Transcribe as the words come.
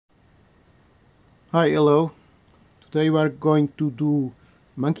Hi, hello. Today we are going to do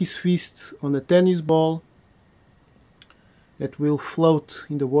monkey's fist on a tennis ball that will float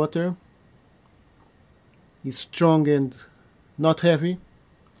in the water. It's strong and not heavy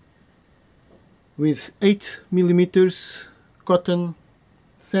with 8 millimeters cotton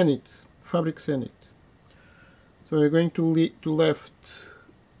sennit, fabric sennit. So we're going to left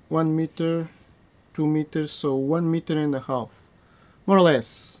 1 meter, 2 meters, so 1 meter and a half, more or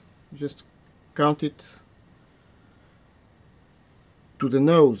less. Just count it to the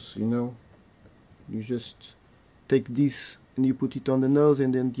nose, You just take this and you put it on the nose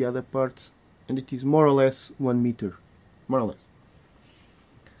and then the other part, and it is more or less 1 meter, more or less.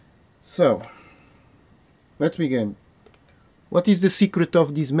 So let's begin. What is the secret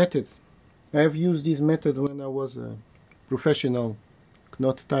of this method? I have used this method when I was a professional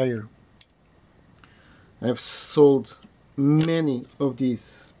knot tire. I have sold many of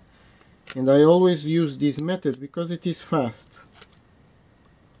these, and I always use this method because it is fast.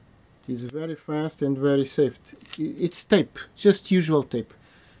 It is very fast and very safe. It's tape, just usual tape.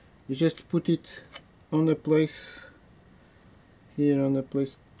 You just put it on a place, here on a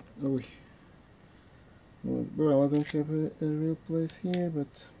place. Oh, well, I don't have a real place here, but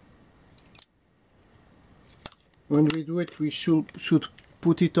when we do it, we should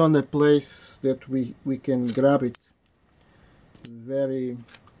put it on a place that we can grab it very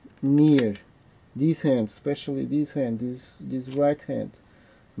near this hand, especially this hand, this right hand.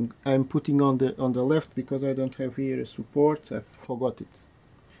 I'm putting on the left because I don't have here a support. I forgot it.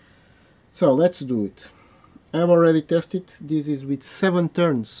 So let's do it. I've already tested. This is with 7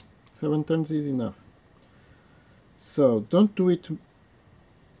 turns. 7 turns is enough. So don't do it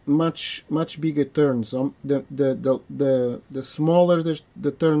much bigger turns. The smaller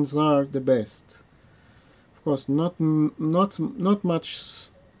the turns are, the best. Of course, not much,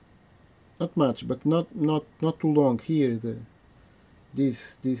 but not too long. Here, the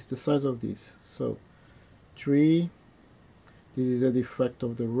size of this. So 3. This is a defect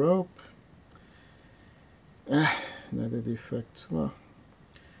of the rope. Another defect. Well,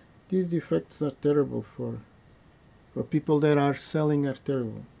 these defects are terrible for people that are selling, are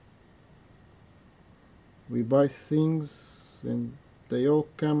terrible. We buy things and they all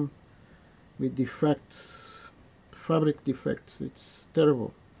come with defects, fabric defects. It's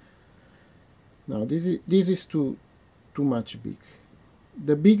terrible. Now this is too much big.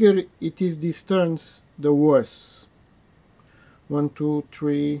 The bigger it is these turns, the worse. 1, 2,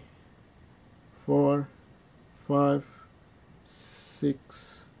 3, 4, 5,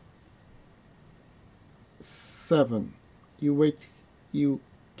 6, 7. You wait, you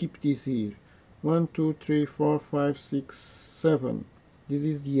keep this here. 1, 2, 3, 4, 5, 6, 7. This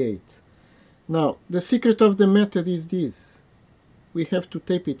is the 8. Now the secret of the method is this. We have to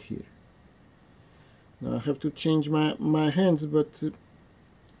tape it here. Now I have to change my hands, but it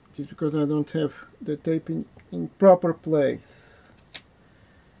is because I don't have the tape in proper place.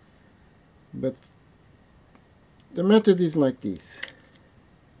 But the method is like this.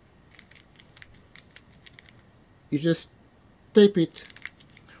 You just tape it.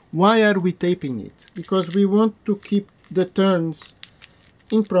 Why are we taping it? Because we want to keep the turns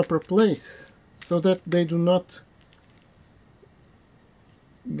in proper place so that they do not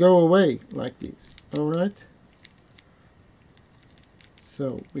go away like this. Alright?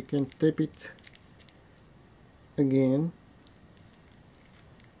 So we can tape it again.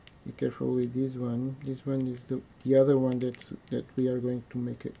 Be careful with this one. This one is the other one that we are going to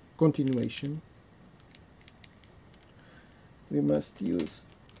make a continuation. We must use,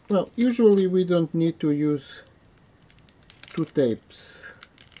 well, usually we don't need to use 2 tapes.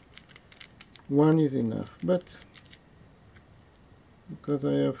 1 is enough, but because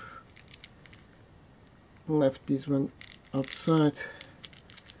I have left this one outside.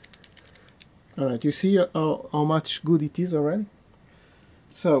 Alright, you see how much good it is already?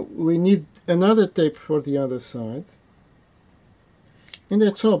 So we need another tape for the other side. And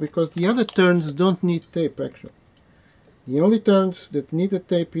that's all, because the other turns don't need tape actually. The only turns that need a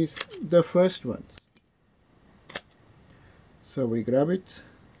tape is the first ones. So we grab it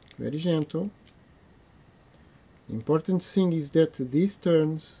very gentle. The important thing is that these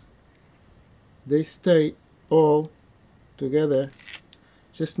turns, they stay all together.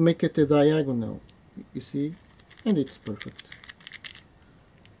 Just make it a diagonal, you see, and it's perfect.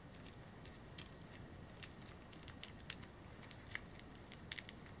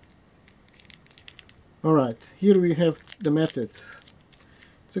 Alright, here we have the method.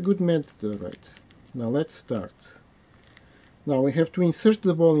 It's a good method, right? Now let's start. Now we have to insert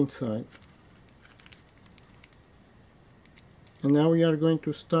the ball inside. And now we are going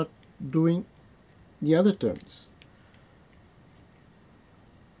to start doing the other turns.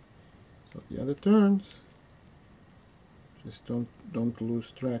 So the other turns, just don't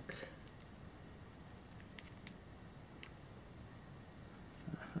lose track.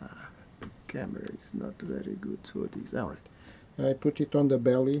 The camera is not very good for this. All right, I put it on the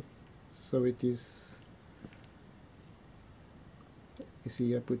belly, so it is. You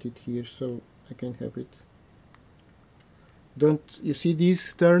see, I put it here so I can have it. Don't you see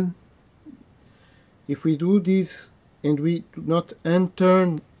this turn? If we do this and we do not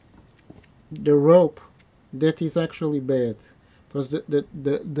unturn the rope, that is actually bad, because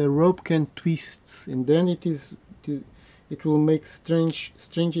the rope can twist, and then it will make strange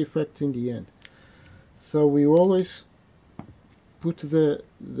effects in the end. So we always put the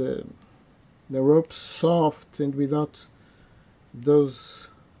rope soft and without those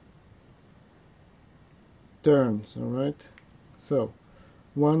turns. All right, so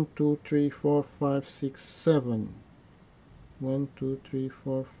 1 2 3 4 5 6 7. 1 2 3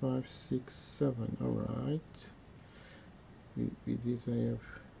 4 5 6 7. All right, with this I have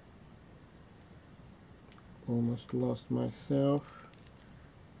almost lost myself.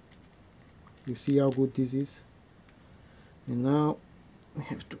 You see how good this is? And now we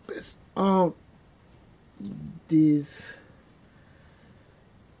have to pass all these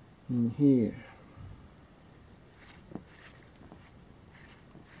in here.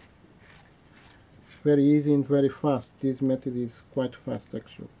 It's very easy and very fast. This method is quite fast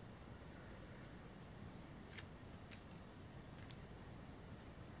actually.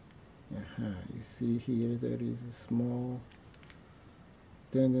 You see here there is a small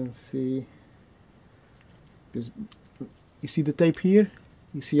tendency, because you see the tape here,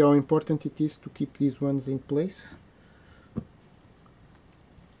 you see how important it is to keep these ones in place.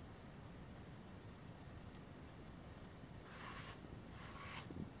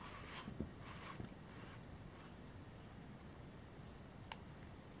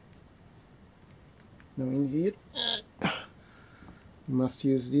 Now in here you must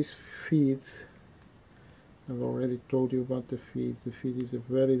use this feed. I've already told you about the feed. The feed is a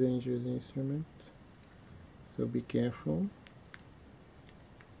very dangerous instrument, so be careful.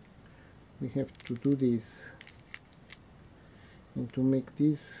 We have to do this, and to make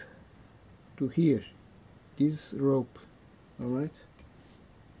this to here, this rope, alright,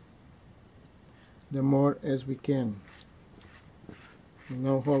 the more as we can. And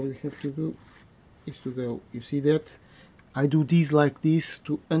now all we have to do is to go, you see that I do this like this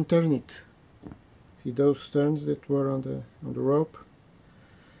to unturn it. See those turns that were on the rope?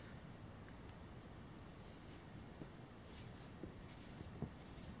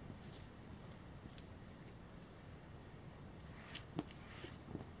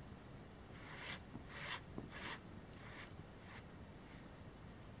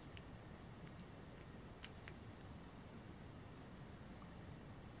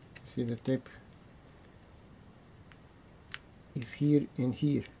 See the tape is here and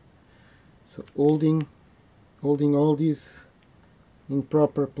here. So holding all these in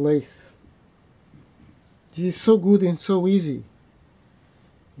proper place. This is so good and so easy.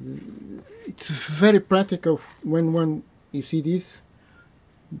 It's very practical when you see this.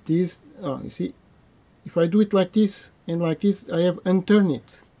 You see, if I do it like this and like this, I have unturned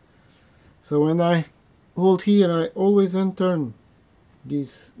it. So when I hold here, I always unturn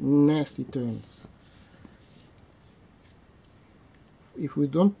these nasty turns. If we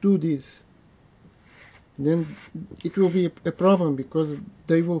don't do this, then it will be a problem, because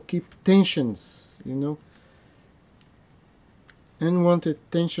they will keep tensions, you know, unwanted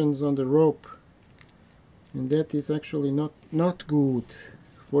tensions on the rope, and that is actually not good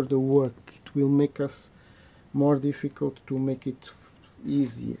for the work. It will make us more difficult to make it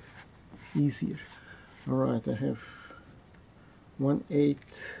easier. All right, I have 1/8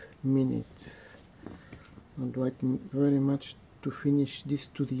 minutes. I'd like very much to finish this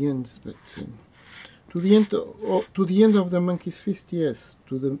to the end, but to the end of the monkey's fist, yes.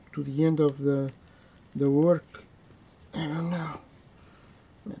 To the end of the work, I don't know.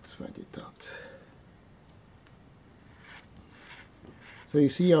 Let's find it out. So you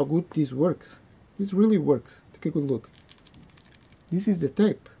see how good this works. This really works. Take a good look. This is the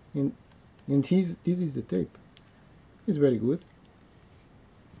tape, and this is the tape. It's very good.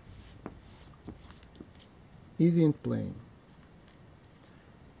 Easy and plain.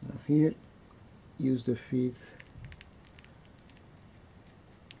 Now here, use the feed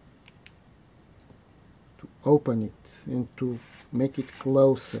to open it and to make it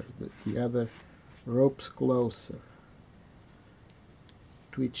closer, the other ropes closer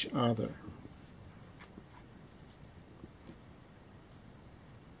to each other.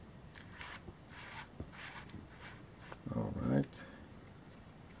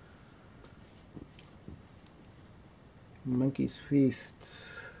 monkey's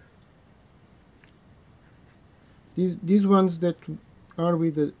fists. These ones that are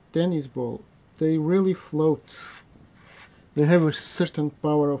with the tennis ball, they really float. They have a certain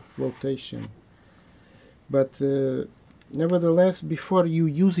power of flotation. But nevertheless, before you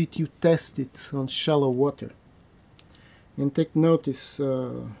use it, you test it on shallow water. And take notice,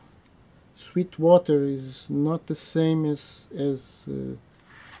 sweet water is not the same as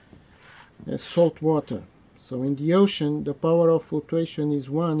salt water. So in the ocean, the power of fluctuation is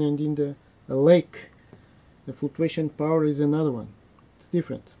one, and in a lake, the fluctuation power is another one. It's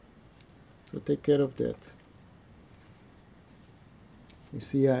different. So take care of that. You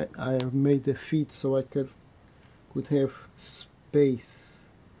see, I have made the feet so I could have space.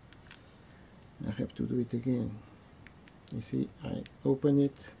 I have to do it again. You see, I open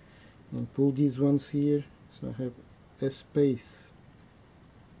it and pull these ones here, so I have a space.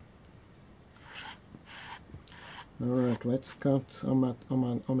 Alright, let's count how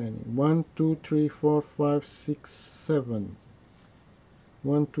many. 1, 2, 3, 4, 5, 6, 7.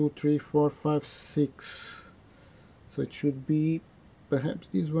 1, 2, 3, 4, 5, 6. So it should be perhaps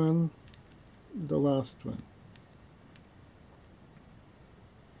this one, the last one.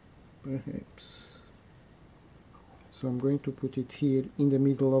 Perhaps. So I'm going to put it here in the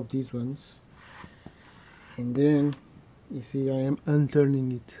middle of these ones. And then, you see, I am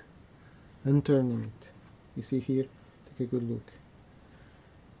unturning it. You see here, take a good look.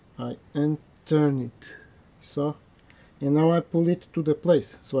 I unturn it. So, and now I pull it to the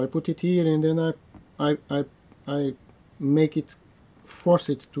place. So I put it here, and then I make it, force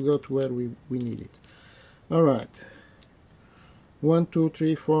it to go to where we need it. Alright. 1, 2,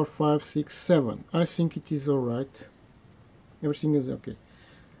 3, 4, 5, 6, 7. I think it is alright. Everything is okay.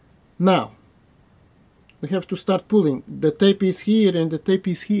 Now, we have to start pulling. The tape is here and the tape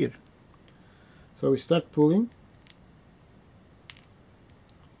is here. So we start pulling.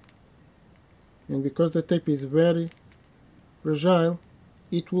 And because the tape is very fragile,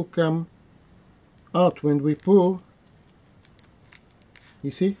 it will come out when we pull.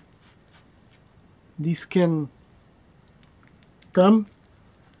 You see? This can come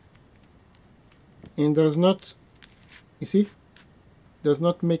and does not, you see, does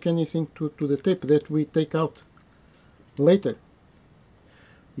not make anything to the tape that we take out later.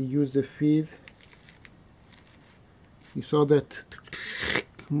 We use the feed. You saw that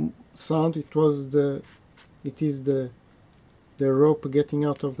sound. It is the rope getting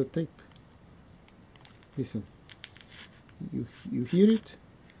out of the tape. Listen, you hear it.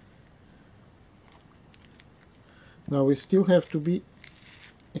 Now we still have to be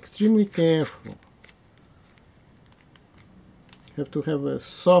extremely careful. Have to have a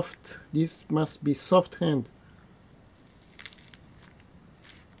soft, this must be soft hand.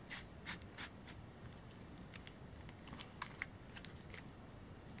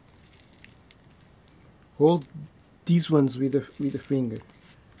 Hold these ones with the finger.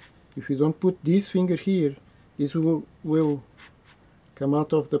 If you don't put this finger here, this will come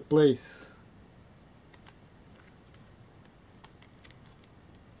out of the place.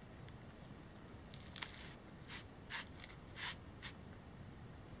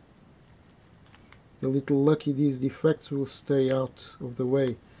 A little lucky these defects will stay out of the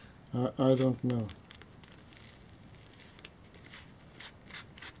way. I don't know.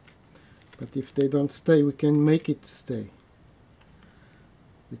 But if they don't stay, we can make it stay.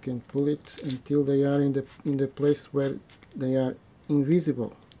 We can pull it until they are in the place where they are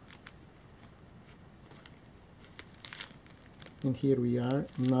invisible. And here we are.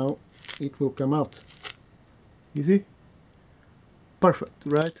 Now it will come out. You see? Perfect,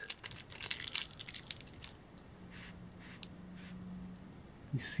 right?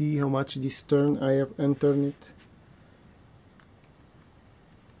 You see how much this turn I have unturned it.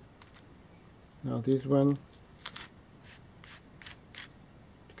 Now this one,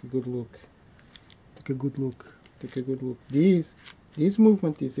 take a good look. Take a good look. Take a good look. This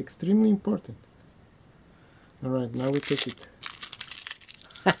movement is extremely important. Alright, now we take it.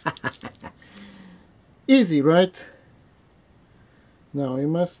 Easy, right? Now we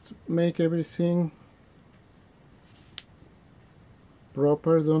must make everything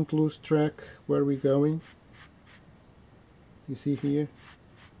proper. Don't lose track where we're going. You see here?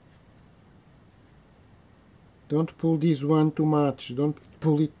 Don't pull this one too much. Don't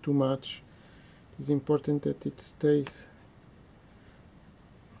pull it too much. It's important that it stays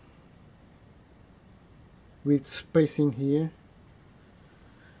with spacing here.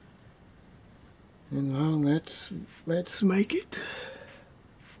 And now let's make it.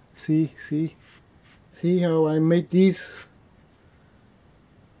 See how I made this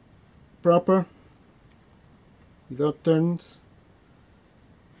proper. without turns.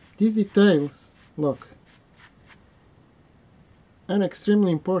 These details, look, are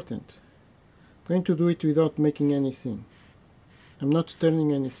extremely important. I'm going to do it without making anything. I'm not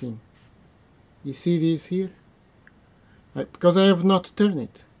turning anything. You see this here? Because I have not turned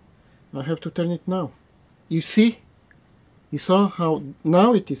it. I have to turn it now. You see? You saw how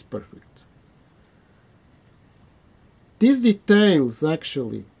now it is perfect. These details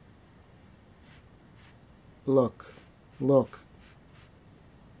actually, look.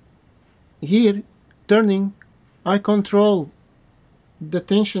 Here, turning, I control the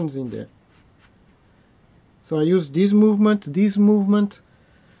tensions in there. So I use this movement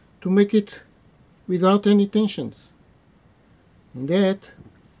to make it without any tensions. And that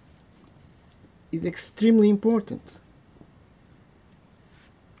is extremely important.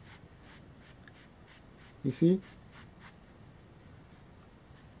 You see?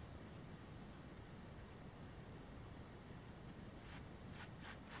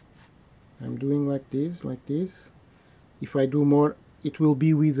 I'm doing like this. If I do more, it will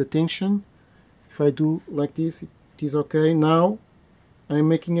be with the tension. If I do like this, it is okay. Now I'm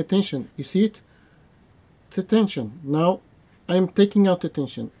making a tension. You see it? It's a tension. Now I'm taking out the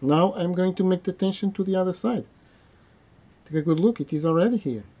tension. Now I'm going to make the tension to the other side. Take a good look. It is already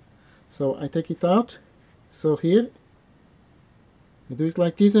here. So I take it out. So here, I do it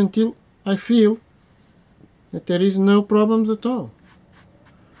like this until I feel that there is no problems at all.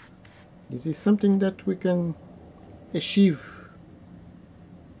 This is something that we can achieve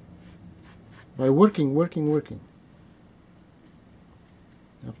by working.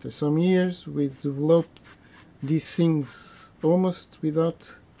 After some years, we developed these things almost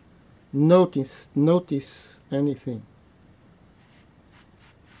without notice anything.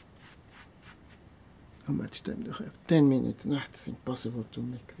 How much time do I have? 10 minutes. No, it's impossible to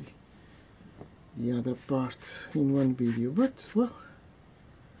make the other part in one video, but well,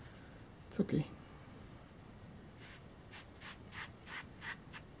 it's okay.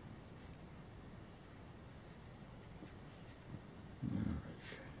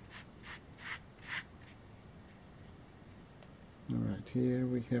 Alright, here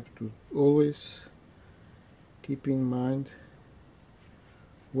we have to always keep in mind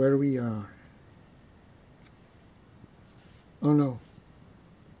where we are. Oh no.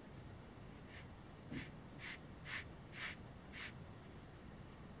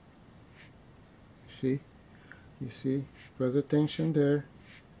 You see, there was a tension there,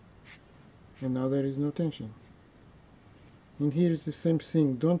 and now there is no tension. And here is the same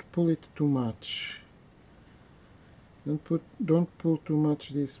thing. Don't pull it too much. Don't pull too much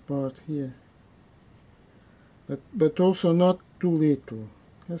this part here. But also not too little.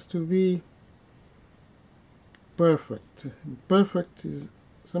 It has to be perfect. Perfect is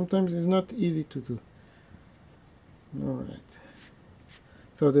sometimes is not easy to do. Alright.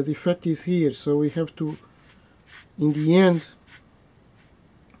 So the defect is here, so we have to, in the end,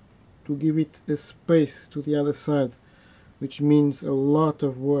 to give it a space to the other side, which means a lot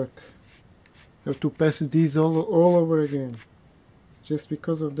of work. Have to pass these all over again, just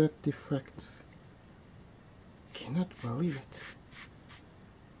because of that defect. Cannot believe it.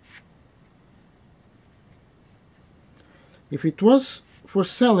 If it was for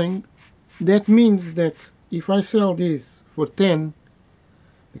selling, that means that if I sell this for 10,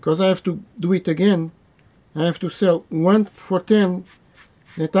 because I have to do it again, I have to sell one for 10,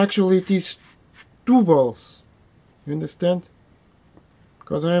 that actually it is 2 balls. You understand?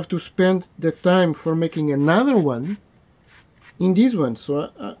 Because I have to spend the time for making another one in this one.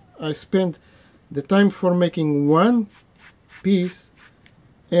 So I spend the time for making one piece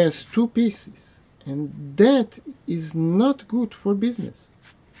as 2 pieces. And that is not good for business.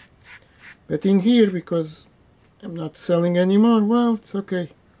 But in here, because I'm not selling anymore, well, it's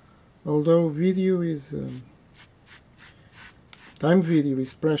okay. Although video is time video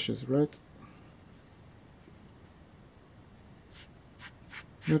is precious, right?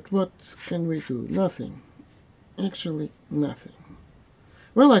 But what can we do? Nothing. Actually, nothing.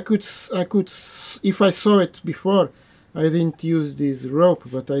 Well, I could, if I saw it before, I didn't use this rope,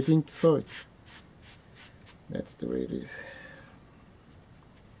 but I didn't saw it. That's the way it is.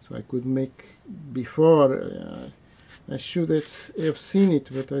 So I could make before. I should have seen it,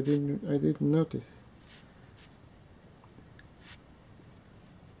 but I didn't notice.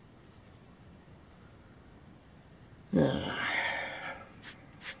 Yeah.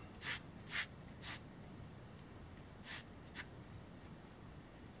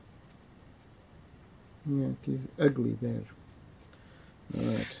 Yeah, it is ugly there.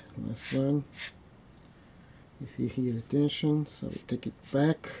 Alright, last one. You see here the tension, so we take it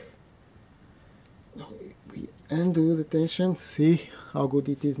back. We undo the tension. See how good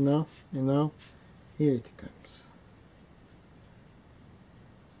it is now. And now here it comes.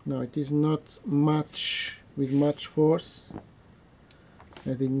 Now it is not much with much force. I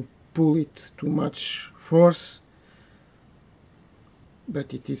didn't pull it too much force,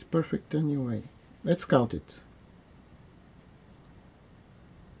 but it is perfect anyway. Let's count it.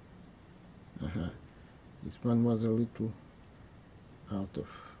 This one was a little out of.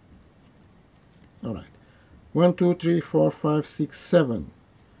 Alright. 1, 2, 3, 4, 5, 6, 7.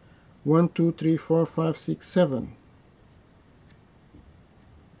 1, 2, 3, 4, 5, 6, 7.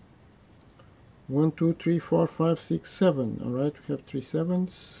 1, 2, 3, 4, 5, 6, 7. Alright, we have 3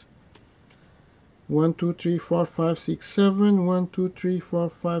 sevens. 1, 2, 3, 4, 5, 6, 7. 1, 2, 3, 4,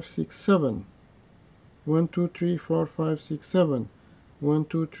 5, 6, 7. 1, 2, 3, 4, 5, 6, 7. 1,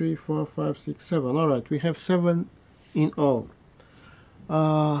 2, 3, 4, 5, 6, 7. Alright, we have 7 in all.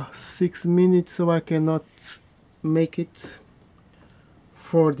 6 minutes, so I cannot make it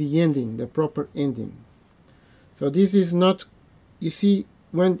for the ending, the proper ending. So this is not, you see,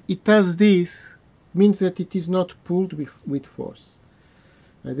 when it does this, means that it is not pulled with force.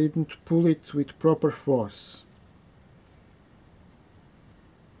 I didn't pull it with proper force.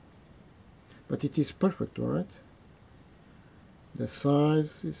 But it is perfect, alright? The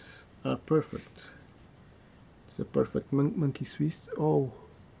sizes are perfect. It's a perfect monkey twist. Oh,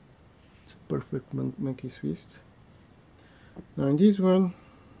 it's a perfect monkey twist. Now in this one,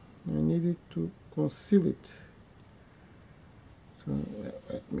 I needed to conceal it. So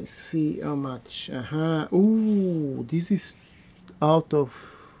let me see how much. Ooh, this is out of.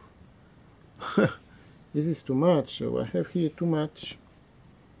 This is too much. So I have here too much.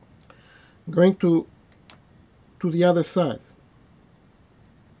 I'm going to the other side.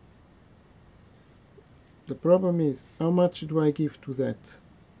 The problem is, how much do I give to that?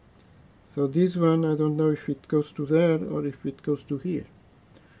 So this one, I don't know if it goes to there or if it goes to here.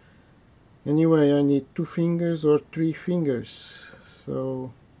 Anyway, I need 2 fingers or 3 fingers.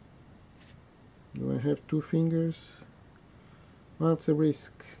 So, do I have 2 fingers? Well, it's a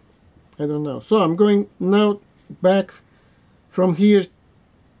risk. I don't know. So I'm going now back from here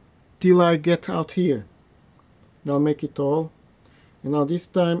till I get out here. Now make it all. And now this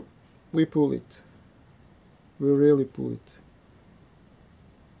time we pull it. We really pull it.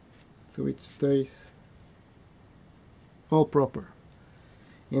 So it stays all proper.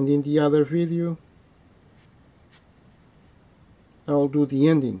 And in the other video I'll do the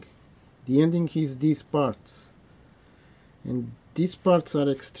ending. The ending is these parts. And these parts are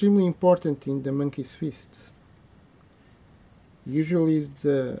extremely important in the monkey's fists. Usually is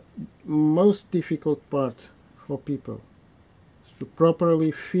the most difficult part for people, is to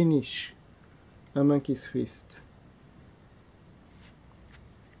properly finish a monkey's fist.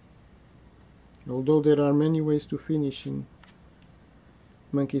 Although there are many ways to finish in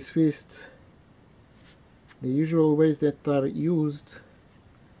monkey's fists, the usual ways that are used,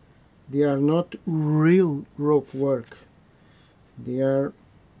 they are not real rope work. They are,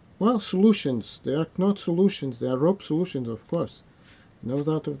 well, solutions. They are not solutions. They are rope solutions, of course, no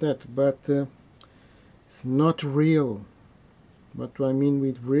doubt of that. But it's not real. What do I mean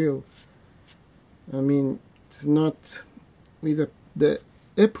with real? I mean, it's not with the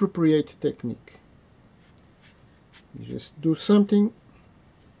appropriate technique. You just do something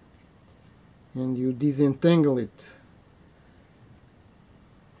and you disentangle it.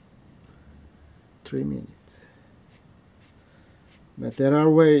 3 minutes. But there are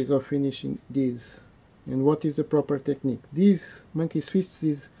ways of finishing this. And what is the proper technique? This monkey's fist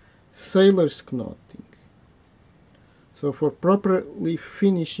is sailor's knotting. So for properly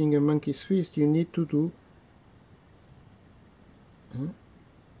finishing a monkey's fist, you need to do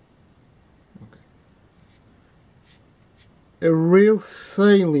a real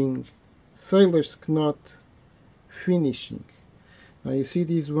sailor's knot finishing. Now you see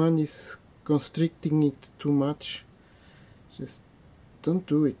this one is constricting it too much. Just don't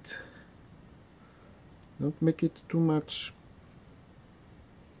do it. Don't make it too much.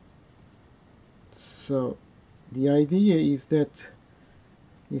 So the idea is that,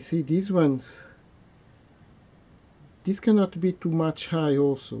 you see, these ones, this cannot be too much high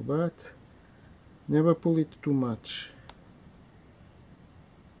also, but never pull it too much.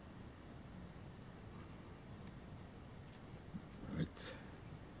 Right.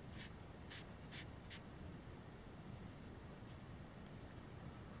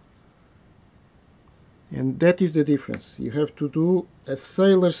 And that is the difference. You have to do a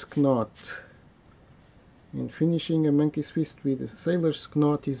sailor's knot. And finishing a monkey's fist with a sailor's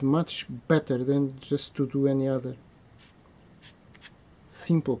knot is much better than just to do any other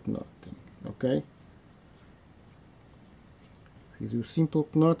simple knotting. Okay? We do simple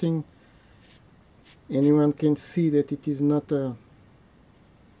knotting. Anyone can see that it is not a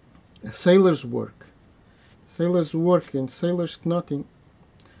sailor's work. Sailor's work and sailor's knotting,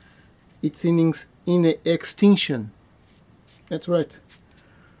 it's in extinction. That's right.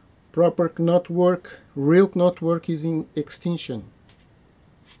 Proper knot work, real knot work is in extinction.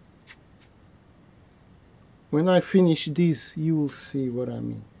 When I finish this, you will see what I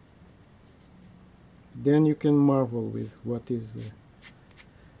mean. Then you can marvel with what is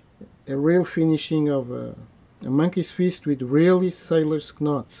a real finishing of a monkey's fist with really sailor's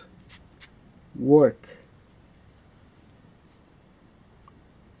knot work.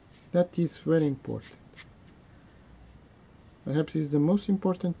 That is very important. Perhaps it's the most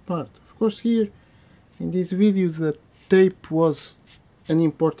important part. Of course, here in this video the tape was an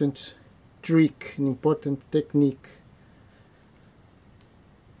important trick, an important technique.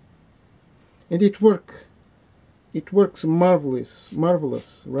 And it works marvelous,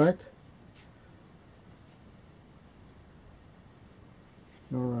 right?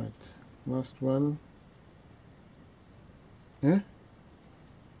 Alright, last one. Huh?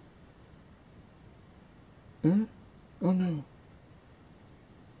 Huh? Oh no.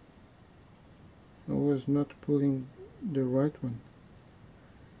 I was not pulling the right one.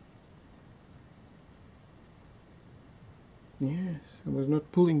 Yes, I was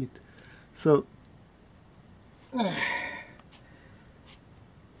not pulling it. So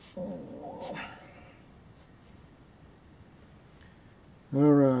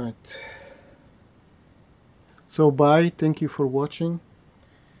alright. So bye, thank you for watching.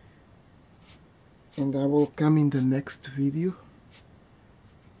 And I will come in the next video.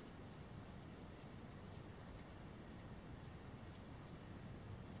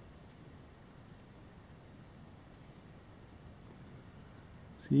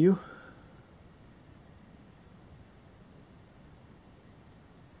 See you.